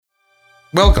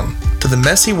Welcome to the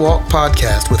Messy Walk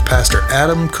podcast with Pastor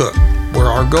Adam Cook, where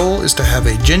our goal is to have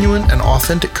a genuine and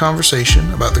authentic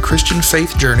conversation about the Christian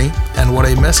faith journey and what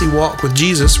a messy walk with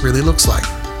Jesus really looks like.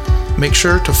 Make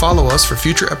sure to follow us for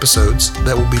future episodes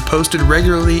that will be posted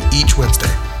regularly each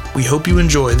Wednesday. We hope you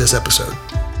enjoy this episode.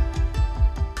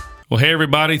 Well, hey,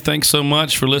 everybody. Thanks so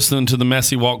much for listening to the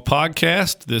Messy Walk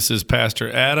podcast. This is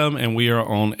Pastor Adam, and we are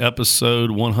on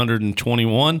episode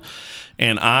 121.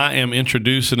 And I am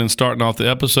introducing and starting off the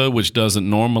episode, which doesn't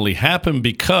normally happen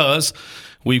because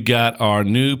we've got our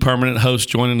new permanent host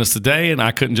joining us today, and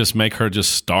I couldn't just make her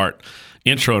just start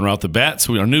introing right off the bat.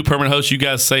 So our new permanent host, you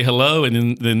guys say hello,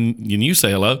 and then you say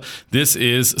hello. This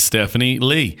is Stephanie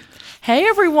Lee. Hey,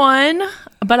 everyone.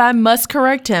 But I must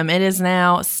correct him. It is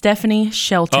now Stephanie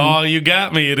Shelton. Oh, you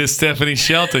got me. It is Stephanie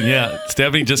Shelton. Yeah.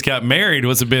 Stephanie just got married.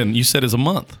 What's it been? You said it's a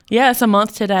month. Yeah, it's a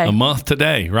month today. A month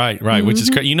today. Right. Mm-hmm. Which is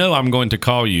great. You know, I'm going to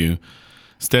call you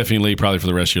Stephanie Lee probably for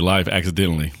the rest of your life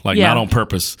accidentally. Not on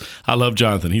purpose. I love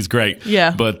Jonathan. He's great.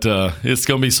 Yeah. But it's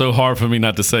going to be so hard for me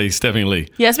not to say Stephanie Lee.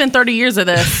 Yeah, it's been 30 years of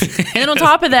this. And on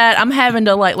top of that, I'm having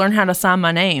to learn how to sign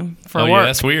my name for work. Yeah,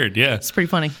 that's weird. Yeah. It's pretty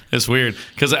funny. It's weird.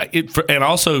 And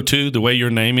also, too, the way your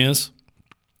name is,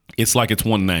 it's like it's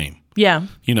one name. Yeah.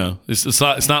 You know, it's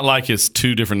not like it's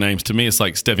two different names. To me, it's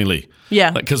like Stephanie Lee.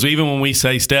 Yeah. Because even when we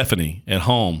say Stephanie at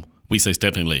home, we say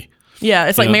Stephanie Lee. Yeah,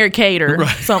 it's like Mary Kate or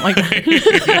something like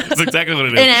that. That's exactly what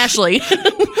it is. And Ashley.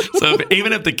 So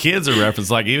even if the kids are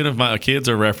referenced, even if my kids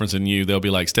are referencing you, they'll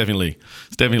be like Stephanie Lee,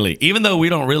 Stephanie Lee. Even though we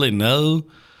don't really know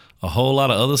a whole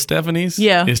lot of other Stephanies,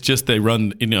 it's just they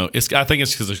run. I think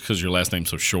it's because your last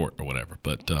name's so short or whatever.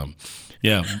 But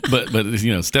but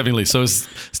Stephanie Lee. So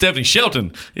Stephanie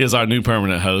Shelton is our new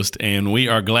permanent host, and we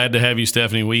are glad to have you,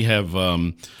 Stephanie. We have,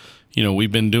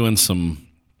 we've been doing some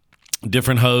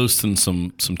different hosts and some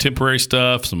temporary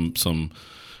stuff, some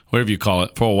whatever you call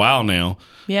it, for a while now.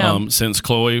 Yeah. Since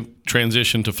Chloe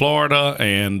transitioned to Florida,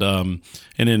 and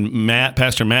then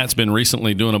Pastor Matt's been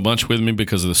recently doing a bunch with me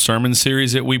because of the sermon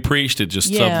series that we preached. It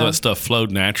just that stuff flowed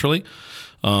naturally.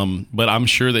 But I'm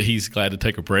sure that he's glad to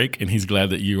take a break, and he's glad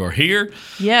that you are here.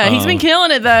 Yeah, he's been killing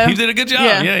it, though. He did a good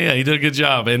job. Yeah, he did a good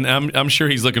job. And I'm sure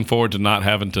he's looking forward to not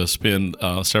having to spend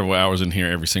several hours in here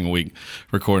every single week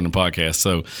recording the podcast.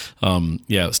 So,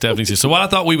 Stephanie's here. So what I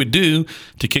thought we would do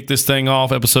to kick this thing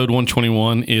off, episode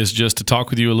 121, is just to talk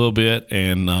with you a little bit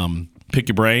and pick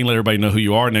your brain, let everybody know who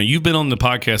you are. Now, you've been on the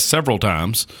podcast several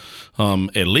times,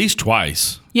 at least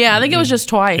twice. Yeah, I think it was just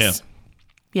twice. Yeah.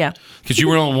 Yeah. Because you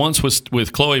were on once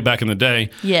with Chloe back in the day.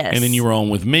 Yes. And then you were on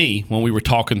with me when we were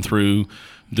talking through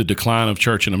the decline of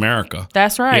church in America.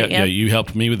 That's right. Yeah, you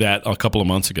helped me with that a couple of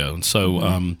months ago. And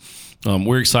so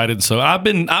we're excited. So I've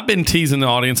been teasing the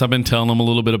audience. I've been telling them a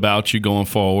little bit about you going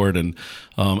forward. And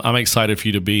I'm excited for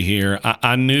you to be here.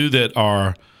 I knew that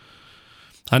our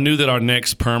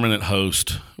next permanent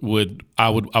host I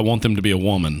want them to be a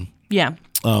woman. Yeah.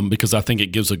 Because I think it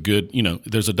gives a good,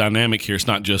 there's a dynamic here. It's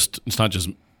not just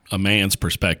a man's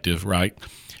perspective, right?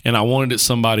 And I wanted it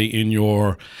somebody in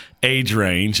your age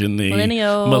range, in the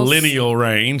millennial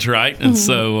range, right? And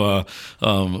so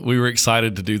we were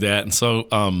excited to do that. And so,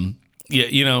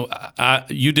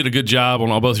 you did a good job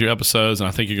on both your episodes, and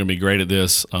I think you're going to be great at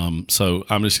this. So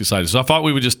I'm just excited. So I thought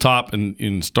we would just start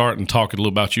and talk a little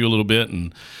about you a little bit,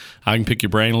 and I can pick your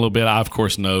brain a little bit. I, of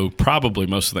course, know probably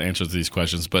most of the answers to these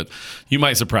questions, but you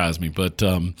might surprise me. But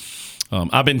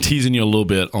I've been teasing you a little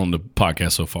bit on the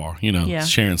podcast so far,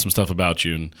 sharing some stuff about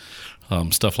you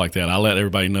and stuff like that. I let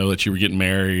everybody know that you were getting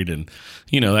married and,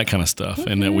 that kind of stuff,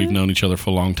 and that we've known each other for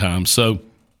a long time. So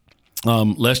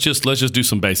let's just do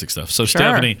some basic stuff. So, sure.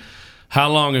 Stephanie,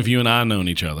 how long have you and I known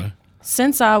each other?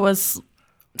 Since I was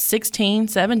 16,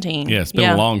 17. Yeah, it's been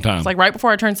a long time. It's like right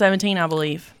before I turned 17, I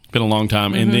believe. Been a long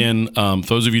time. Mm-hmm. And then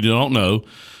for those of you who don't know,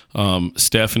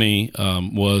 Stephanie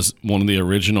was one of the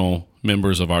original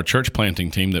members of our church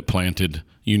planting team that planted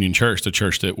Union Church, the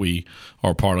church that we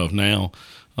are part of now.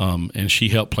 And she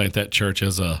helped plant that church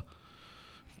as a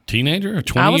teenager, a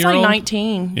 20-year-old? I was like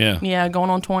 19. Yeah. Yeah, going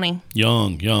on 20.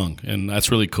 Young. And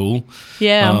that's really cool.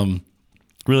 Yeah.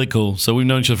 Really cool. So we've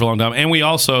known each other for a long time. And we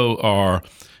also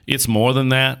it's more than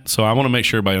that. So I want to make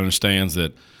sure everybody understands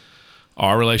that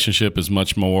our relationship is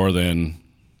much more than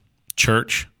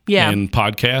church and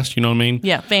podcast. You know what I mean?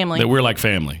 Yeah, family. That we're like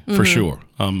family for sure.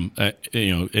 And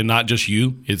not just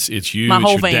you. It's you. My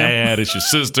whole your fam. Dad. It's your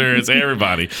sister. It's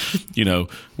everybody.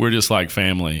 We're just like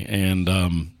family,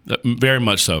 and very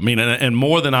much so. I mean, and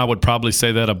more than I would probably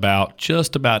say that about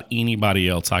just about anybody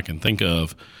else I can think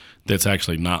of that's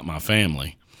actually not my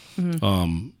family.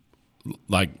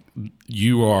 Like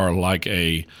you are like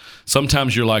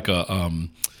sometimes you're like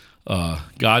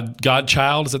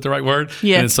godchild. Is that the right word?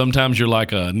 Yeah. And sometimes you're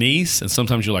like a niece, and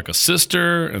sometimes you're like a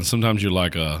sister, and sometimes you're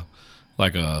like a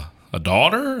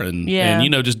daughter, and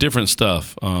just different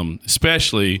stuff.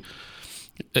 Especially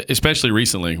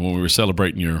recently when we were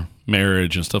celebrating your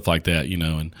marriage and stuff like that,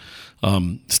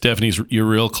 and Stephanie's, you're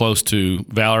real close to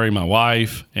Valerie, my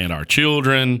wife, and our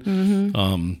children.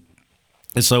 Mm-hmm.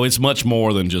 And so it's much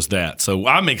more than just that. So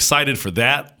I'm excited for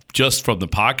that, just from the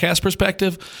podcast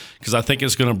perspective, because I think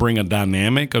it's going to bring a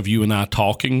dynamic of you and I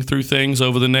talking through things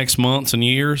over the next months and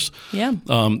years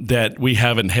that we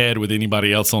haven't had with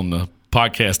anybody else on the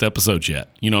podcast episodes yet.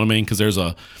 You know what I mean? Because there's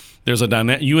a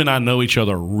dynamic. You and I know each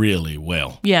other really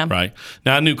well. Yeah. Right.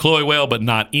 Now I knew Chloe well, but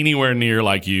not anywhere near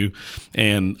like you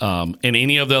and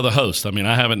any of the other hosts. I mean,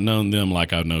 I haven't known them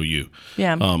like I know you.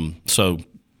 Yeah. So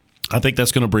I think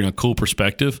that's going to bring a cool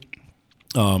perspective.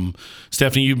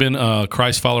 Stephanie, you've been a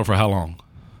Christ follower for how long?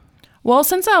 Well,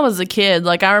 since I was a kid,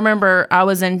 like I remember I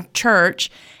was in church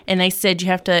and they said you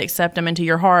have to accept him into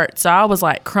your heart. So I was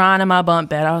like crying in my bunk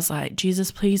bed. I was like,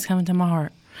 Jesus, please come into my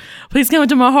heart. Please come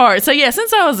into my heart. So yeah,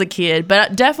 since I was a kid,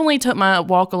 but I definitely took my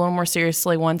walk a little more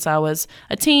seriously once I was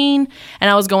a teen and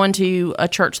I was going to a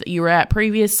church that you were at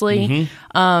previously.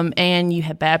 Mm-hmm. And you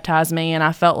had baptized me and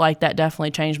I felt like that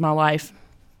definitely changed my life.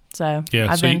 So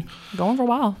I've been going for a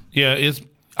while. Yeah,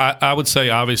 I would say,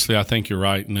 obviously, I think you're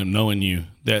right in knowing you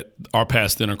that our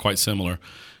paths then are quite similar,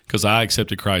 because I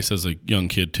accepted Christ as a young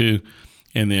kid too,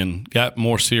 and then got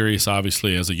more serious,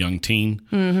 obviously, as a young teen,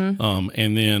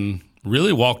 and then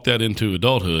really walked that into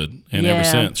adulthood and ever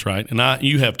since, right? And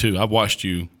you have too. I've watched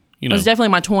you. It was definitely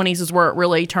my 20s is where it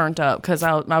really turned up, because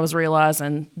I was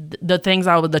realizing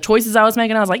the choices I was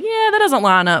making, I was like, yeah, that doesn't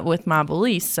line up with my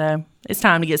beliefs, so it's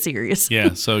time to get serious.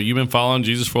 Yeah, so you've been following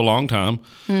Jesus for a long time,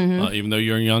 even though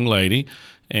you're a young lady.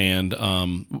 And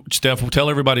Steph,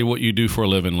 tell everybody what you do for a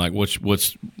living, like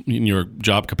what's in your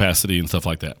job capacity and stuff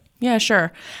like that. Yeah,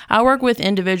 sure. I work with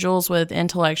individuals with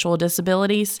intellectual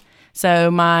disabilities, so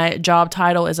my job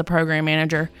title is a program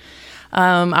manager.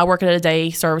 I work at a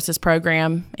day services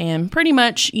program, and pretty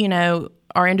much,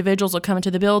 our individuals will come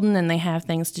into the building and they have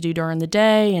things to do during the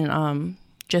day, and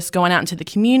just going out into the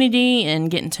community and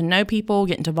getting to know people,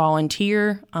 getting to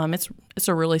volunteer. It's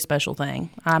a really special thing.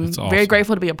 I'm awesome. Very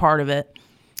grateful to be a part of it.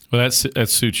 Well, that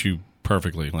suits you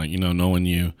perfectly. Like, knowing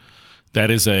you, that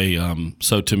is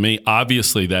so to me,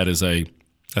 obviously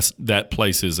that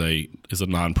place is a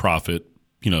nonprofit,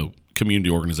 community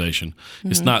organization.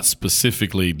 Mm-hmm. It's not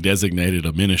specifically designated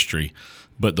a ministry,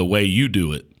 but the way you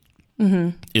do it,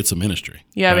 it's a ministry.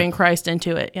 Yeah, right? Having Christ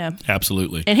into it, yeah.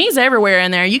 Absolutely. And he's everywhere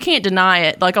in there. You can't deny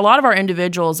it. Like a lot of our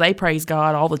individuals, they praise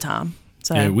God all the time.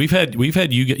 So yeah, we've had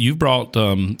you've brought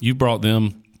them,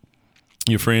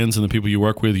 your friends and the people you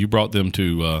work with, you brought them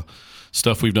to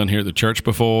stuff we've done here at the church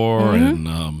before,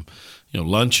 and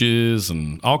lunches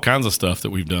and all kinds of stuff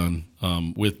that we've done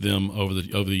with them over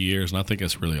the years, and I think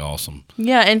that's really awesome.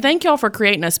 Yeah, and thank y'all for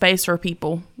creating a space for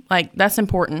people. Like, that's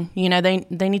important.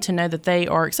 They need to know that they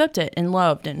are accepted and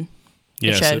loved, and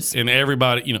it shows. And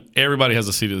everybody has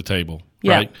a seat at the table,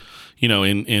 right?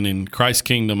 In Christ's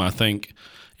kingdom, I think,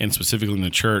 and specifically in the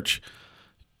church,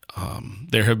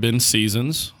 there have been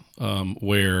seasons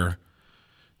where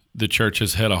the church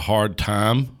has had a hard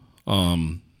time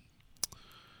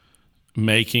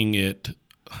making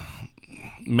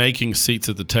seats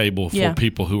at the table for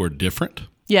people who are different.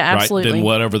 Yeah, absolutely. Right, than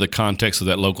whatever the context of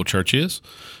that local church is.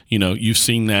 You've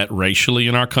seen that racially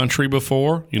in our country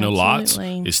before. Lots.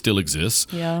 It still exists.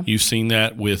 Yeah. You've seen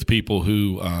that with people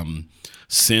who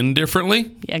sin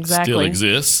differently. Exactly. Still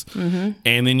exists. Mm-hmm.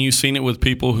 And then you've seen it with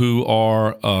people who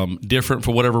are different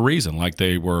for whatever reason, like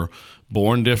they were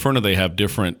born different, or they have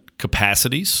different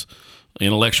capacities,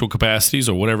 intellectual capacities,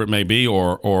 or whatever it may be,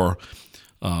 or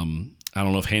I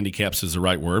don't know if handicaps is the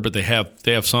right word, but they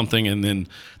have something, and then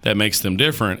that makes them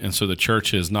different. And so the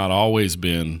church has not always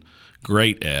been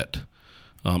great at,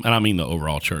 and I mean the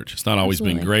overall church. It's not always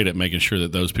been great at making sure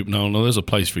that those people, no, there's a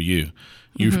place for you.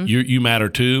 You matter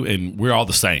too, and we're all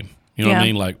the same. You know what I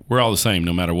mean? Like, we're all the same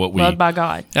no matter what we... Loved by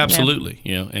God. Absolutely.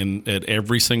 Yeah. And that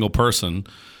every single person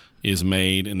is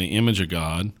made in the image of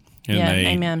God,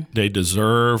 and they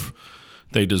deserve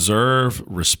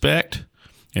respect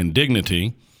and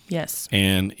dignity. Yes.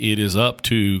 And it is up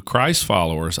to Christ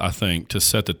followers, I think, to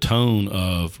set the tone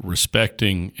of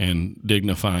respecting and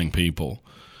dignifying people,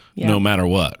 no matter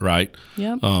what, right?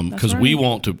 Yeah. Because we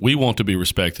want to be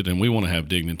respected, and we want to have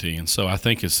dignity. And so I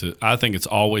think it's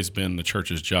always been the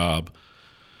church's job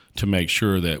to make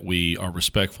sure that we are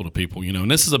respectful to people.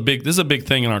 And this is a big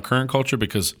thing in our current culture,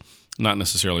 because not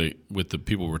necessarily with the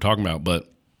people we're talking about, but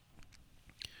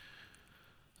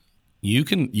you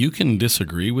can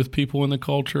disagree with people in the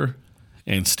culture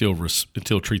and still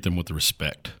treat them with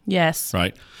respect. Yes.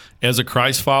 Right? As a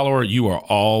Christ follower, you are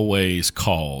always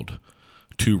called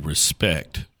to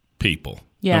respect people.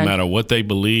 Yeah. No matter what they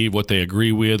believe, what they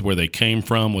agree with, where they came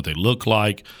from, what they look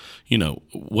like,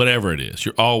 whatever it is.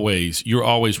 You're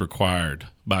always required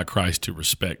by Christ to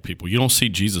respect people. You don't see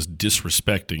Jesus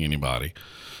disrespecting anybody.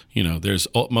 There's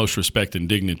utmost respect and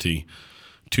dignity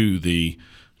to the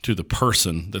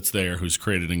person that's there who's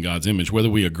created in God's image, whether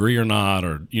we agree or not,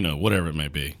 or whatever it may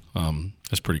be.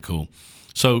 That's pretty cool.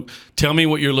 So tell me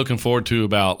what you're looking forward to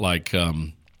about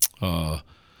the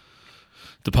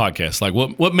podcast. Like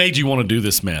what made you want to do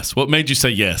this mess? What made you say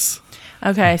yes?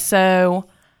 Okay, so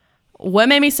what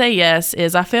made me say yes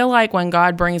is I feel like when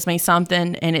God brings me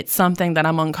something and it's something that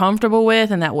I'm uncomfortable with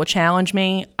and that will challenge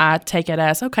me, I take it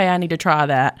as, okay, I need to try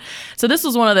that. So this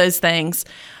was one of those things.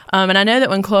 And I know that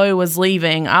when Chloe was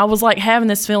leaving, I was like having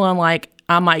this feeling like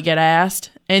I might get asked.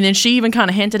 And then she even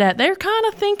kind of hinted at, they're kind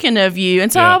of thinking of you.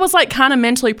 And so I was like kind of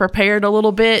mentally prepared a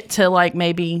little bit to like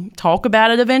maybe talk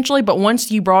about it eventually. But once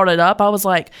you brought it up, I was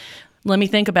like, let me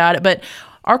think about it. But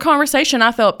our conversation,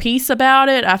 I felt peace about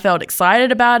it. I felt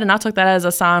excited about it. And I took that as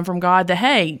a sign from God that,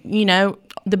 hey,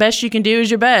 the best you can do is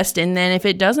your best. And then if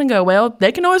it doesn't go well,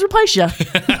 they can always replace you.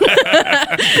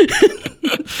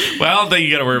 Well, I don't think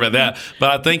you got to worry about that.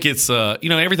 But I think it's,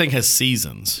 everything has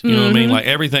seasons. You know what I mean? Like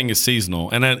everything is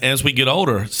seasonal. And as we get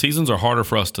older, seasons are harder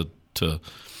for us to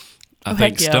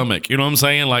stomach. You know what I'm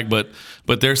saying? Like, but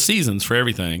there's seasons for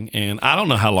everything. And I don't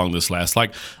know how long this lasts.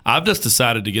 Like, I've just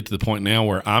decided to get to the point now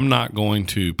where I'm not going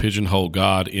to pigeonhole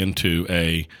God into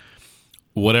a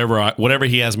whatever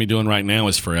he has me doing right now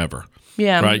is forever.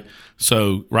 Yeah. Right?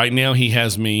 So right now he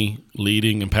has me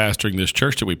leading and pastoring this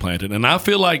church that we planted. And I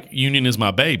feel like Union is my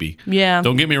baby. Yeah.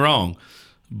 Don't get me wrong.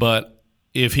 But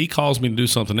if he calls me to do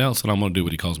something else, then I'm going to do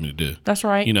what he calls me to do. That's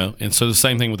right. And so the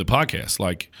same thing with the podcast.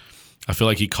 Like, I feel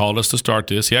like he called us to start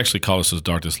this. He actually called us to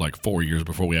start this like 4 years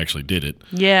before we actually did it.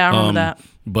 Yeah, I remember that.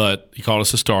 But he called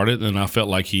us to start it, and I felt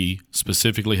like he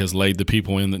specifically has laid the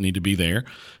people in that need to be there.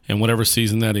 And whatever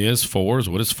season that is for is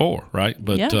what it's for, right?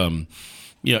 But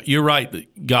you're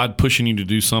right. God pushing you to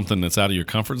do something that's out of your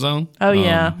comfort zone. Oh,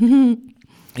 yeah.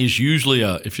 Is usually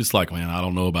if it's like, man, I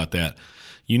don't know about that.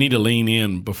 You need to lean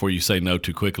in before you say no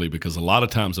too quickly, because a lot of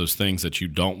times those things that you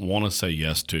don't want to say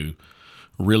yes to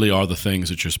really are the things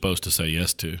that you're supposed to say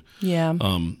yes to. Yeah.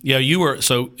 You were,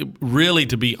 so really,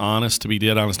 to be honest, to be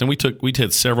dead honest, and we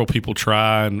had several people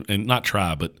try and not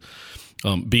try, but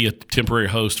be a temporary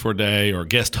host for a day or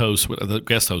guest host. The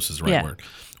guest host is the right word.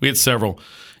 We had several,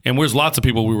 and there's lots of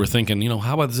people we were thinking,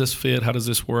 how about does this fit? How does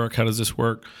this work? How does this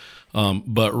work?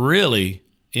 But really,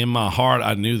 in my heart,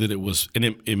 I knew that it was, and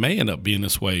it may end up being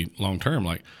this way long term.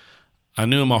 Like, I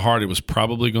knew in my heart it was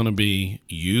probably going to be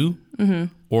you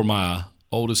or my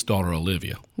oldest daughter,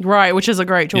 Olivia. Right, which is a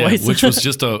great choice. Yeah, which was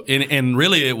just and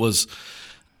really it was,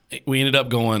 we ended up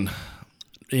going,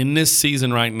 in this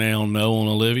season right now, no on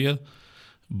Olivia,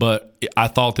 but I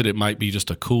thought that it might be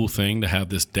just a cool thing to have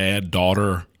this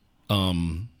dad-daughter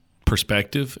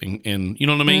perspective, and you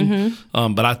know what I mean?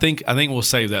 But I think we'll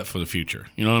save that for the future.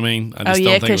 You know what I mean? I just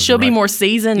don't think because she'll be more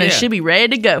seasoned and she'll be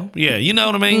ready to go. Yeah, you know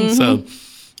what I mean? So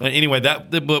anyway,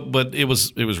 but it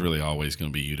was really always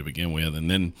going to be you to begin with, and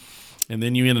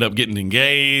then you ended up getting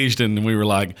engaged, and we were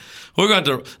like, we're going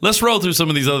to let's roll through some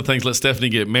of these other things. Let Stephanie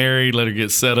get married, let her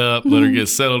get set up, let her get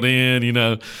settled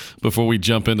in, before we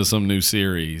jump into some new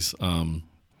series.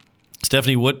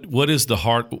 Stephanie, what is the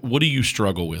heart? What do you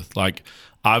struggle with? Like,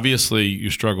 obviously you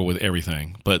struggle with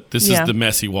everything, but this is the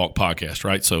Messy Walk podcast,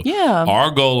 right? So our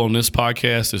goal on this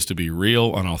podcast is to be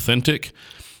real and authentic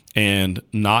and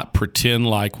not pretend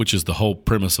like, which is the whole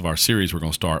premise of our series we're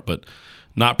going to start, but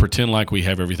not pretend like we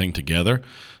have everything together.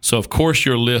 So, of course,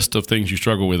 your list of things you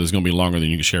struggle with is going to be longer than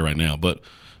you can share right now. But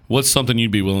what's something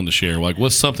you'd be willing to share? Like,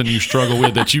 what's something you struggle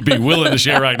with that you'd be willing to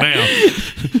share right now?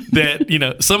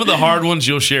 That, some of the hard ones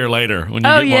you'll share later when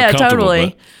you get more comfortable.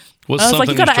 Totally. What's I was like,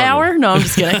 you got an hour? No, I'm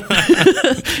just kidding.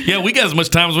 Yeah, we got as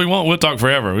much time as we want. We'll talk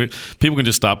forever. People can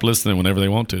just stop listening whenever they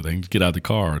want to. They can get out of the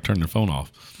car or turn their phone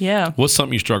off. Yeah. What's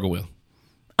something you struggle with?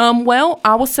 Well,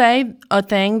 I will say a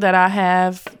thing that I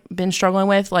have been struggling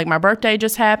with, like my birthday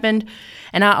just happened,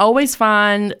 and I always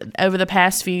find over the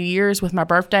past few years with my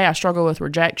birthday, I struggle with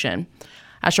rejection.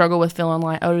 I struggle with feeling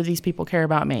like, oh, do these people care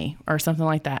about me or something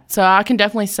like that. So I can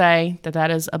definitely say that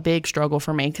is a big struggle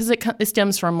for me because it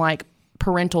stems from like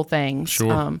parental things.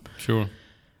 Sure.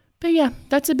 But yeah,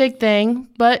 that's a big thing.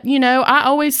 But,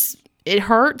 it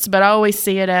hurts, but I always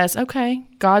see it as, okay,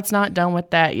 God's not done with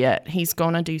that yet. He's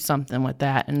going to do something with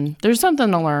that. And there's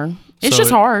something to learn. It's just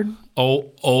hard.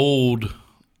 Old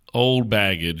old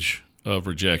baggage of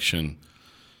rejection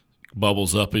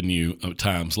bubbles up in you at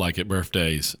times, like at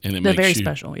birthdays, and They're very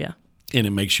special, yeah. And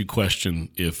it makes you question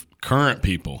if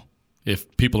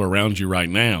people around you right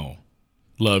now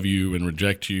love you and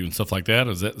reject you and stuff like that.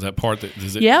 Is that part that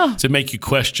does it make you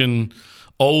question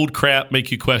old crap?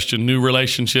 Make you question new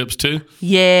relationships too?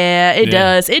 Yeah, it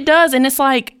does. It does, and it's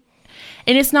like,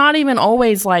 and it's not even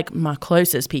always like my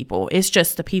closest people. It's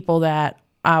just the people that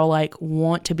I like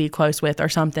want to be close with or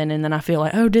something, and then I feel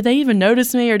like, oh, did they even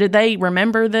notice me, or did they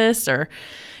remember this, or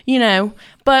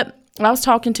But I was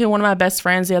talking to one of my best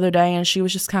friends the other day, and she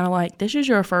was just kind of like, "This is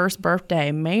your first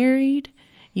birthday married.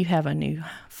 You have a new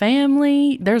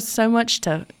family. There's so much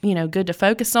to good to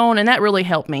focus on," and that really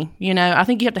helped me. I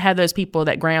think you have to have those people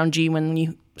that ground you when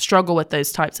you struggle with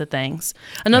those types of things.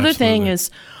 Another thing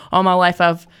is, all my life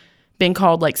I've been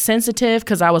called like sensitive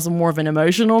because I was more of an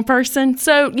emotional person.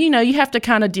 So, you have to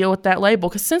kind of deal with that label,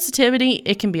 because sensitivity,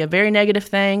 it can be a very negative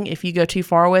thing if you go too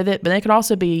far with it, but it could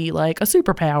also be like a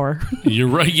superpower. You're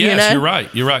right. Yes, you're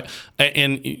right. You're right.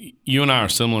 And you and I are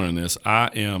similar in this.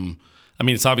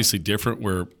 It's obviously different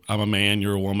where I'm a man,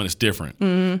 you're a woman. It's different.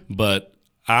 Mm-hmm. But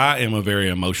I am a very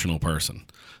emotional person.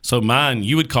 So mine,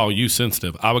 you would call you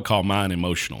sensitive. I would call mine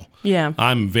emotional. Yeah.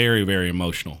 I'm very, very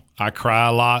emotional. I cry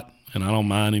a lot. And I don't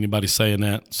mind anybody saying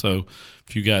that. So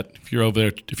if you're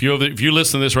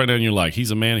listening to this right now and you're like,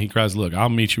 he's a man and he cries, look, I'll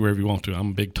meet you wherever you want to.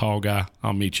 I'm a big, tall guy.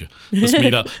 I'll meet you. Let's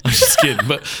meet up. I'm just kidding.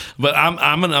 But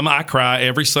I cry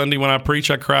every Sunday when I preach.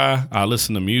 I cry. I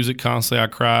listen to music constantly. I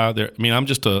cry.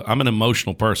 I'm an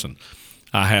emotional person.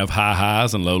 I have high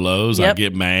highs and low lows. Yep. I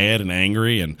get mad and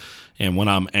angry, and when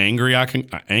I'm angry, I can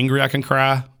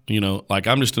cry.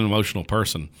 I'm just an emotional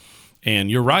person. And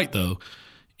you're right though.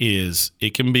 Is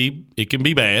it can be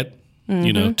bad,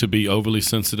 mm-hmm. To be overly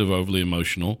sensitive, overly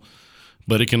emotional,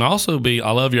 but it can also be.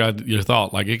 I love your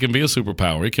thought. Like, it can be a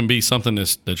superpower. It can be something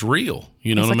that's real.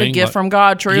 You know it's what like I mean? A gift from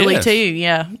God, truly, yes. too.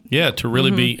 Yeah. Yeah, to really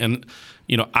mm-hmm. be.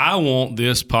 And I want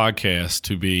this podcast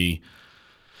to be.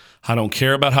 I don't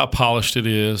care about how polished it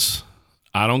is.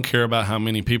 I don't care about how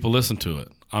many people listen to it.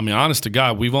 I mean, honest to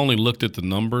God, we've only looked at the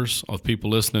numbers of people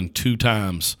listening 2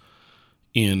 times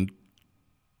in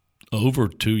over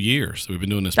 2 years that we've been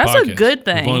doing this podcast. That's a good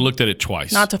thing. We've only looked at it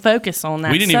twice. Not to focus on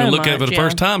that. We didn't even look at it for the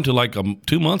first time till like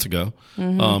 2 months ago.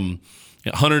 Mm-hmm.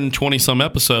 120 some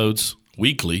episodes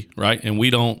weekly, right? And we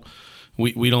don't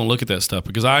look at that stuff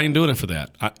because I ain't doing it for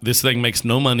that. This thing makes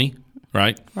no money,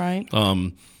 right? Right.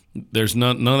 There's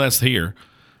none of that's here.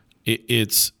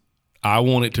 I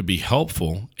want it to be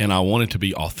helpful, and I want it to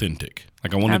be authentic.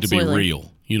 Like, I want Absolutely. It to be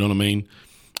real. You know what I mean?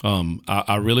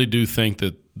 I really do think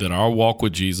that our walk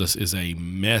with Jesus is a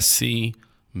messy,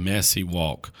 messy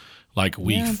walk. Like,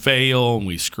 we fail and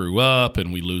we screw up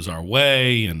and we lose our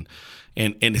way, and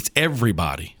it's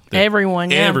everybody.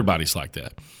 Everyone, yeah. Everybody's like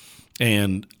that.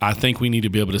 And I think we need to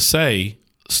be able to say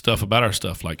stuff about our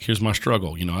stuff. Like, here's my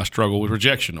struggle. I struggle with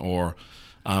rejection, or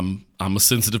I'm a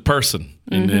sensitive person.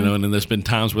 And, mm-hmm. And there's been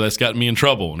times where that's gotten me in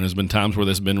trouble, and there's been times where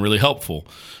that's been really helpful.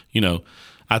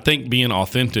 I think being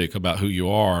authentic about who you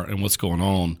are and what's going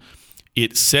on,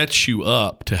 it sets you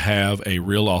up to have a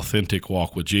real authentic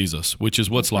walk with Jesus, which is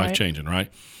what's life-changing,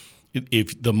 right?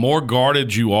 If the more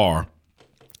guarded you are,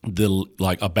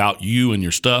 about you and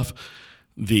your stuff,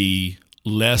 the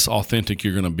less authentic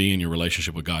you're going to be in your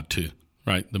relationship with God too,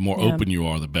 right? The more open you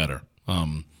are, the better.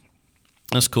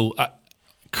 That's cool.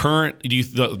 Current?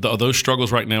 Are those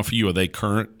struggles right now for you? Are they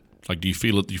current? Like, do you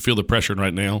feel it? Do you feel the pressure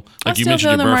right now? Like, you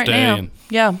mentioned your birthday. Right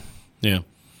now. Yeah.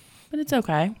 But it's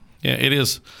okay. Yeah, it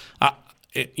is. I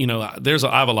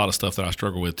have a lot of stuff that I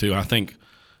struggle with too. I think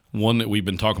one that we've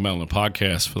been talking about on the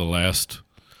podcast for the last,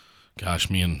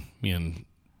 me and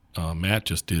Matt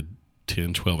just did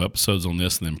 10, 12 episodes on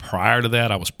this. And then prior to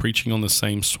that, I was preaching on the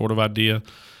same sort of idea.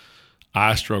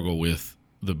 I struggle with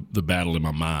the battle in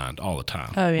my mind all the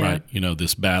time. Oh, yeah. Right?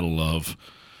 This battle of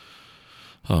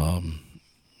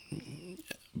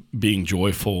being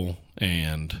joyful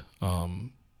and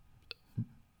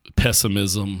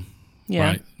pessimism,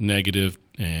 right? Negative,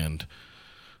 and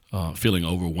feeling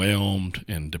overwhelmed,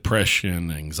 and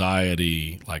depression,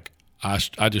 anxiety. Like, I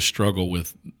just struggle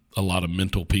with a lot of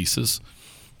mental pieces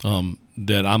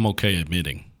that I'm okay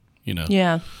admitting,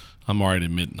 Yeah. I'm already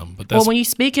admitting them. But that's, when you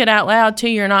speak it out loud too,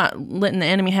 you're not letting the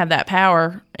enemy have that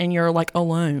power, and you're like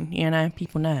alone,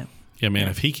 people know. Yeah, man,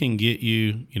 if he can get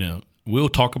you, we'll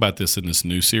talk about this in this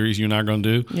new series you and I are going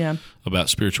to do about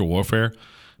spiritual warfare.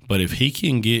 But if he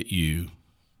can get you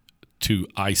to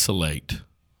isolate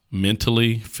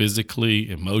mentally, physically,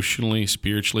 emotionally,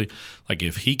 spiritually, like,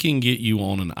 if he can get you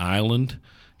on an island,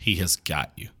 he has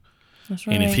got you. That's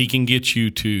right. And if he can get you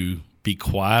to be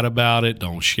quiet about it.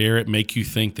 Don't share it. Make you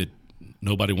think that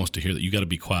nobody wants to hear that. You got to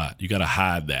be quiet. You got to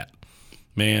hide that.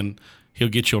 Man, he'll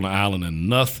get you on an island and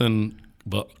nothing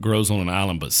but grows on an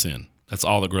island but sin. That's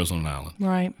all that grows on an island.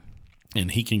 Right. And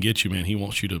he can get you, man. He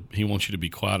wants you to be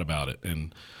quiet about it.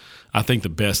 And I think the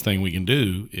best thing we can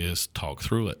do is talk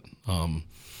through it.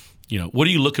 What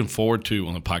are you looking forward to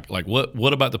on the podcast? Like,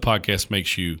 what about the podcast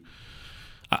makes you?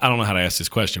 I don't know how to ask this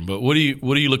question, but what are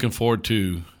you looking forward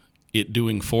to? It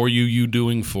doing for you, you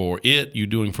doing for it, you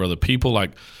doing for other people.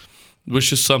 Like, what's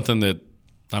just something that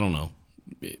I don't know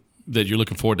that you're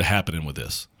looking forward to happening with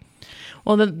this?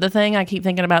 Well, the thing I keep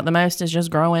thinking about the most is just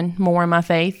growing more in my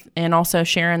faith and also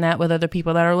sharing that with other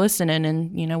people that are listening.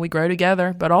 And, we grow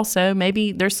together, but also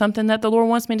maybe there's something that the Lord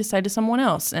wants me to say to someone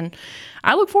else. And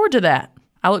I look forward to that.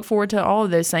 I look forward to all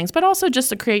of those things, but also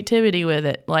just the creativity with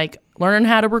it, like learning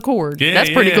how to record. Yeah, that's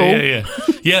pretty cool.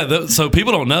 Yeah. So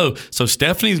people don't know. So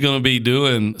Stephanie's going to be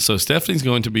doing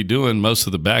most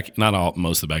of the back, not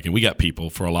most of the back end. We got people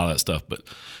for a lot of that stuff, but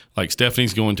like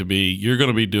you're going to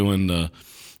be doing the,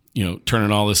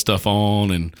 turning all this stuff on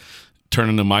and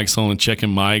turning the mics on and checking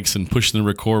mics and pushing the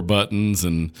record buttons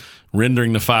and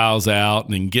rendering the files out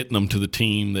and then getting them to the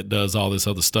team that does all this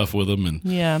other stuff with them. And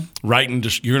you're going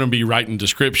to be writing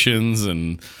descriptions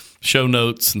and show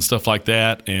notes and stuff like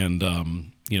that.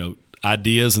 And,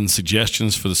 ideas and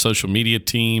suggestions for the social media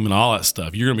team and all that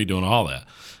stuff. You're going to be doing all that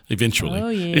eventually. Oh,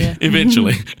 yeah.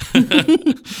 Eventually.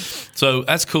 So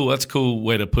that's cool. That's a cool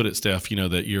way to put it, Steph,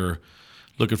 that you're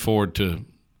looking forward to,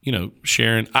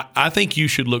 sharing. I think you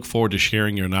should look forward to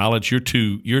sharing your knowledge. You're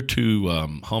too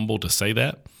humble to say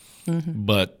that,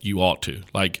 but you ought to.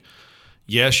 Like,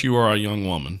 yes, you are a young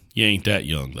woman. You ain't that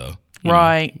young though,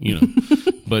 right?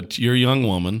 But you're a young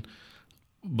woman,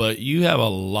 but you have a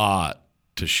lot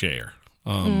to share.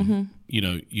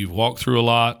 You've walked through a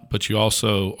lot, but you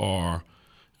also are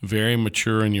very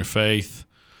mature in your faith.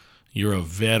 You're a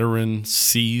veteran,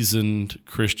 seasoned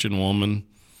Christian woman.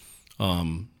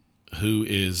 Who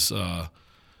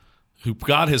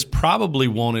God has probably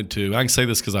wanted to, I can say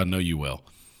this because I know you well.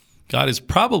 God has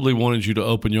probably wanted you to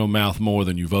open your mouth more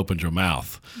than you've opened your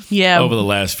mouth over the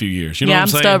last few years. You know what I'm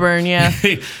saying? Stubborn, yeah.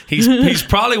 He's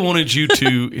probably wanted you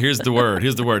to, here's the word.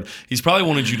 He's probably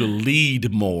wanted you to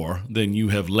lead more than you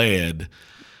have led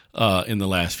in the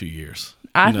last few years.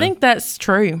 I think that's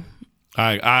true.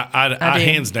 I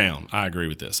hands down, I agree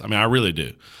with this. I mean, I really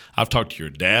do. I've talked to your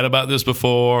dad about this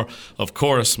before. Of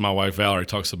course, my wife Valerie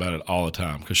talks about it all the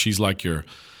time because she's like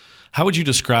how would you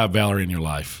describe Valerie in your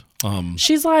life?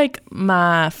 She's like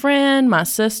my friend, my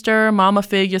sister, mama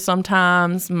figure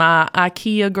sometimes, my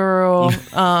IKEA girl,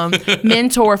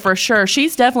 mentor for sure.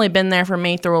 She's definitely been there for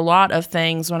me through a lot of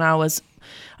things when I was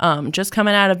just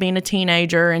coming out of being a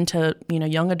teenager into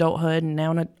young adulthood and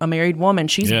now a married woman.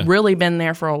 She's really been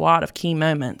there for a lot of key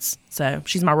moments. So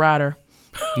she's my rider.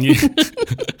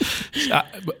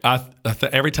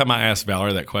 Every time I ask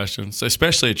Valerie that question, so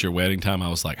especially at your wedding time, I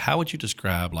was like, how would you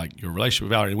describe like your relationship with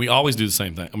Valerie? And we always do the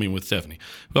same thing. I mean, with Stephanie,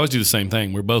 we always do the same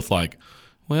thing. We're both like,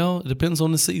 well, it depends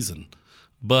on the season.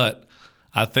 But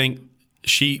I think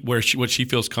what she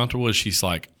feels comfortable is she's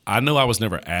like, I know I was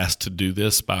never asked to do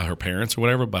this by her parents or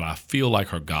whatever, but I feel like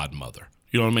her godmother.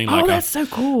 You know what I mean? Like that's so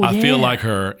cool. I feel like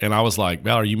her, and I was like,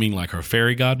 Valerie, you mean like her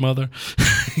fairy godmother?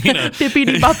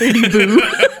 Bippity boppity boo.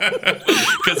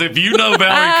 Because if you know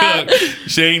Valerie Cook,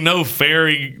 she ain't no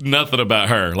fairy nothing about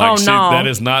her. Like that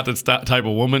is not the type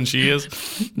of woman she is.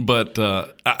 But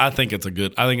I think it's a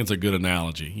good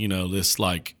analogy. This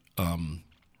like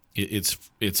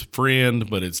it's friend,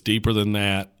 but it's deeper than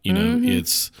that.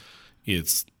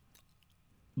 It's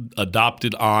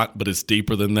adopted aunt, but it's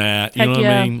deeper than that. You know what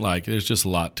I mean? Like there's just a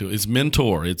lot to it. It's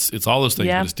mentor. It's all those things,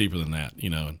 but it's deeper than that.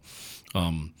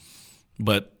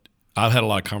 But I've had a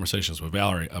lot of conversations with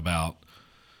Valerie about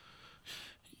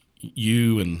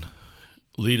you and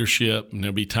leadership, and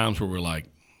there'll be times where we're like,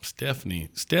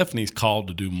 Stephanie's called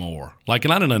to do more. Like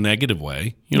not in a negative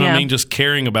way. You know what I mean? Just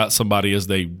caring about somebody as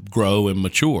they grow and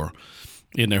mature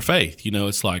in their faith.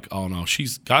 It's like, oh no,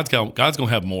 God's gonna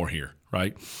have more here.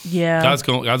 Right? Yeah. God's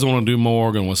going to do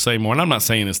more, going to say more. And I'm not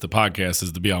saying it's the podcast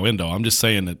is the be all end all. I'm just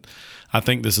saying that I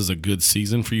think this is a good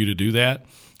season for you to do that.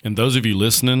 And those of you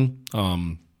listening,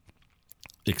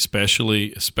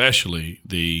 especially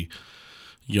the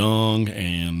young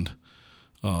and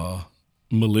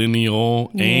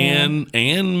millennial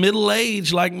and middle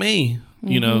age like me,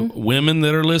 women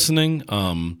that are listening,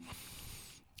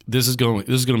 this is going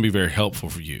to be very helpful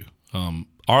for you.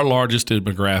 Our largest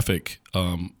demographic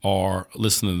are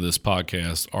listening to this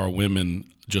podcast are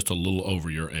women just a little over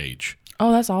your age.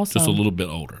 Oh, that's awesome. Just a little bit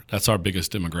older. That's our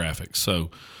biggest demographic. So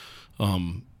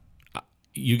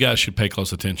you guys should pay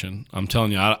close attention. I'm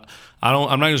telling you, I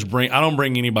don't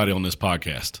bring anybody on this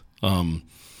podcast. One,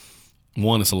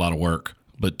 it's a lot of work,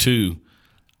 but two,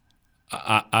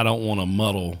 I don't want to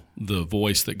muddle the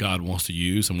voice that God wants to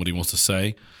use and what he wants to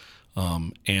say.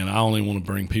 And I only want to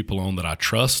bring people on that I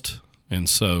trust. And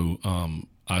so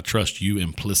I trust you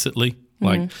implicitly.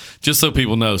 Like, just so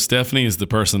people know, Stephanie is the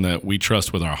person that we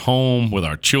trust with our home, with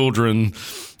our children,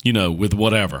 with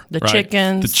whatever. The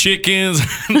chickens. The chickens.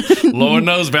 Lord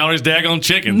knows Valerie's daggone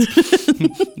chickens.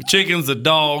 The chickens, the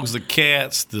dogs, the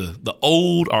cats,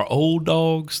 our old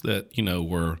dogs that,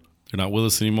 they're not with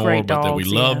us anymore, Great but dogs, that we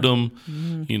loved them.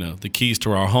 Mm-hmm. The keys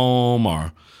to our home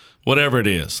or whatever it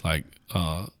is. Like,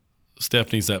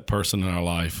 Stephanie's that person in our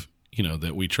life,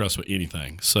 that we trust with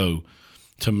anything. So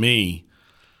to me,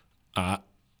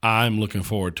 I'm looking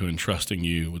forward to entrusting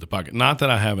you with the podcast. Not that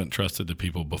I haven't trusted the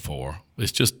people before.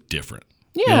 It's just different.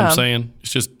 Yeah. You know what I'm saying?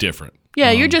 It's just different.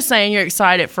 Yeah, you're just saying you're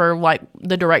excited for like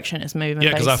the direction it's moving.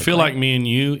 Yeah, because I feel like me and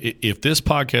you, if this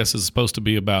podcast is supposed to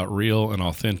be about real and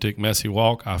authentic messy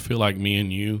walk, I feel like me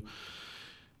and you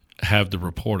have the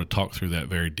rapport to talk through that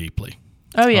very deeply.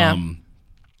 Oh, yeah.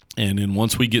 And then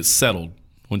once we get settled,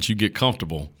 once you get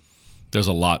comfortable, there's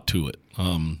a lot to it.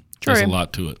 There's a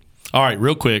lot to it. All right,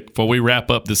 real quick, before we wrap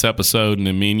up this episode, and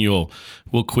then me and you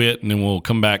we'll quit, and then we'll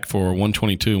come back for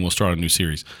 122, and we'll start a new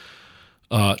series.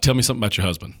 Tell me something about your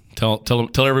husband. Tell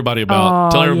everybody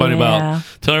about about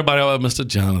Mr.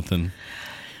 Jonathan.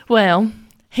 Well,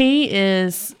 he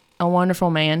is a wonderful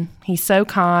man. He's so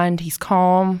kind. He's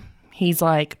calm. He's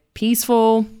like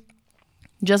peaceful.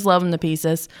 Just love him to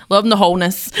pieces. Love him to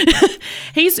wholeness.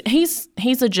 He's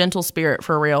a gentle spirit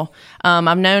for real.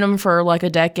 I've known him for like a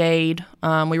decade.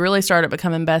 We really started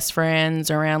becoming best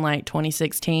friends around like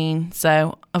 2016.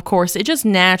 So of course it just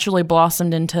naturally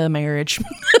blossomed into marriage.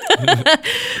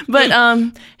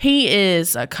 But he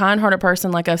is a kind-hearted person.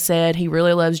 Like I've said, he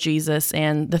really loves Jesus.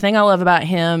 And the thing I love about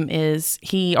him is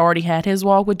he already had his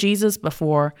walk with Jesus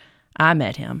before I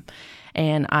met him.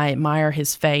 And I admire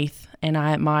his faith, and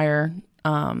I admire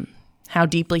how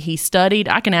deeply he studied.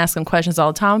 I can ask him questions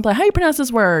all the time, like, how do you pronounce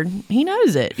this word? He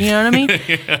knows it. You know what I mean?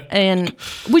 Yeah. And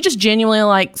we just genuinely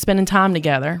like spending time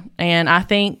together. And I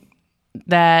think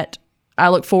that I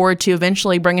look forward to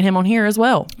eventually bringing him on here as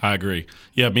well. I agree.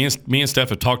 Yeah, me and Steph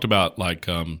have talked about like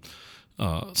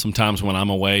sometimes when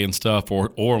I'm away and stuff, or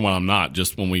when I'm not,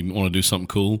 just when we want to do something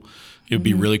cool. It would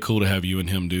be really cool to have you and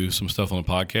him do some stuff on the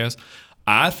podcast.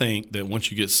 I think that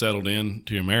once you get settled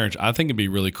into your marriage, I think it'd be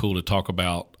really cool to talk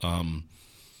about,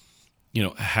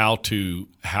 how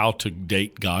to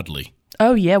date godly.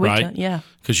 Oh yeah, right? Yeah.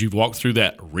 Because you've walked through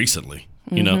that recently,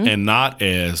 and not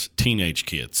as teenage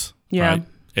kids, right?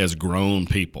 As grown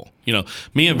people.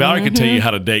 Me and Valerie can tell you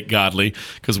how to date godly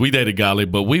because we dated godly,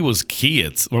 but we was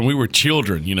kids when we were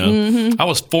children. I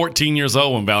was 14 years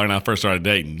old when Valerie and I first started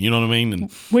dating. You know what I mean?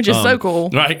 And, which is so cool,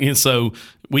 right? And so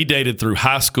we dated through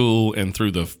high school and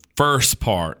through the first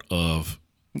part of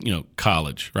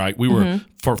college. Right? We were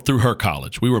through her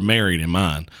college. We were married in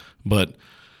mine,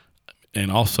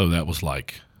 and also that was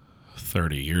like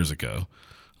 30 years ago.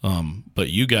 But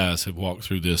you guys have walked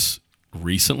through this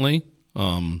recently.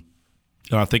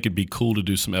 I think it'd be cool to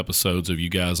do some episodes of you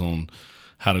guys on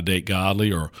how to date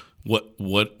godly, or what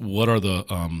are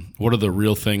the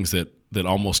real things that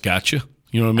almost got you.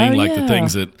 You know what I mean? Like the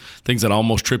things that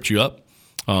almost tripped you up,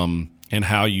 and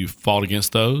how you fought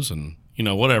against those, and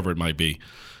whatever it might be.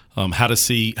 How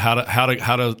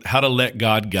to let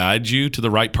God guide you to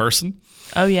the right person.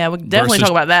 Oh yeah, we definitely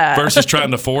talk about that. Versus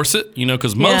trying to force it,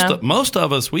 because most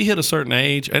of us, we hit a certain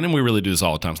age, and then we really do this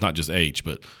all the time. It's not just age,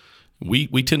 but we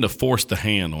tend to force the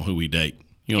hand on who we date.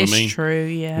 You know what I mean? It's true,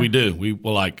 yeah. We do.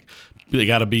 They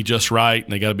got to be just right,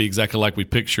 and they got to be exactly like we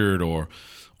pictured, or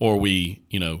we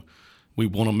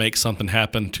want to make something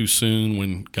happen too soon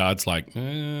when God's like,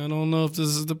 I don't know if this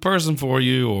is the person for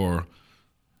you, or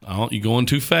you're going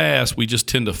too fast. We just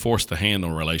tend to force the hand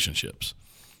on relationships.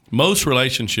 Most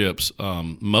relationships,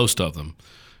 most of them,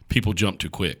 people jump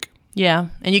too quick. Yeah,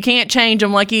 and you can't change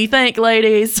them like you think,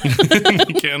 ladies.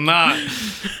 You cannot.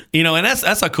 And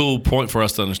that's a cool point for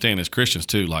us to understand as Christians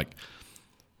too. Like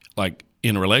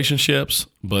in relationships,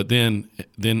 but then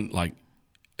like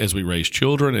as we raise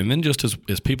children, and then just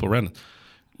as people around us,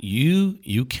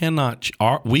 we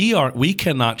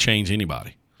cannot change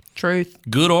anybody. Truth.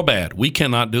 Good or bad, we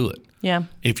cannot do it. Yeah.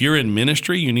 If you're in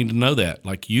ministry, you need to know that.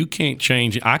 Like, you can't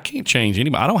change. I can't change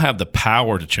anybody. I don't have the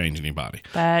power to change anybody.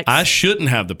 Facts. I shouldn't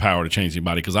have the power to change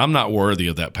anybody because I'm not worthy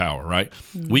of that power, right?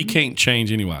 Mm-hmm. We can't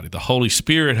change anybody. The Holy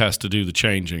Spirit has to do the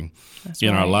changing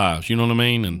in our lives. You know what I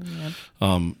mean? And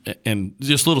and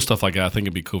just little stuff like that, I think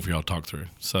it'd be cool for y'all to talk through.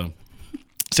 So,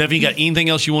 Stephanie, you got anything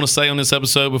else you want to say on this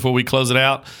episode before we close it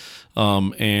out?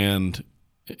 And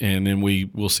then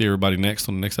we'll see everybody next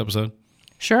on the next episode.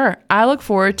 Sure. I look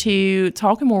forward to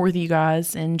talking more with you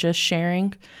guys and just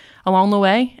sharing along the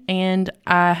way. And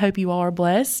I hope you all are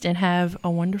blessed and have a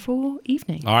wonderful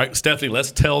evening. All right, Stephanie,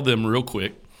 let's tell them real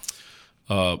quick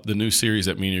the new series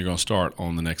that me and you're going to start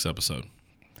on the next episode.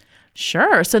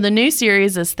 Sure. So the new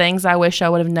series is Things I Wish I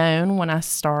Would Have Known When I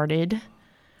Started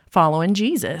Following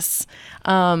Jesus.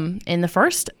 And the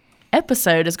first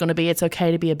episode is going to be It's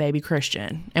Okay to Be a Baby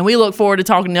Christian. And we look forward to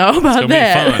talking to y'all about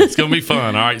that. It's going to be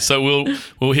fun. All right. So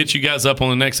we'll hit you guys up on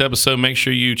the next episode. Make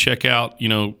sure you check out,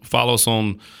 follow us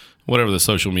on whatever the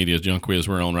social media junk is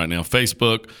we're on right now.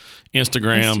 Facebook,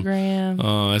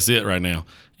 Instagram. That's it right now.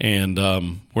 And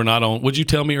we're not on, what'd you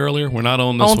tell me earlier? We're not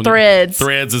on this one. Threads.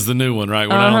 Threads is the new one, right?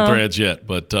 We're not on Threads yet,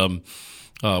 but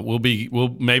maybe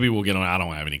we'll get on. I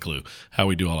don't have any clue how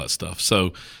we do all that stuff.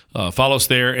 So follow us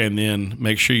there, and then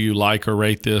make sure you like or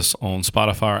rate this on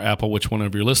Spotify or Apple, which one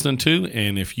of you're listening to.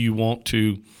 And if you want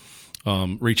to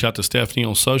reach out to Stephanie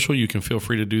on social, you can feel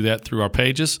free to do that through our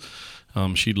pages.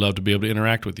 She'd love to be able to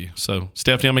interact with you. So,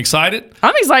 Stephanie, I'm excited.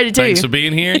 I'm excited too. Thanks for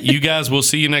being here. You guys, we'll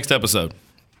see you next episode.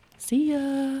 See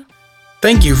ya.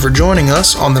 Thank you for joining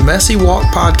us on the Messy Walk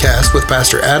podcast with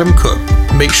Pastor Adam Cook.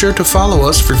 Make sure to follow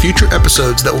us for future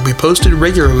episodes that will be posted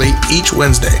regularly each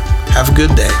Wednesday. Have a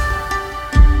good day.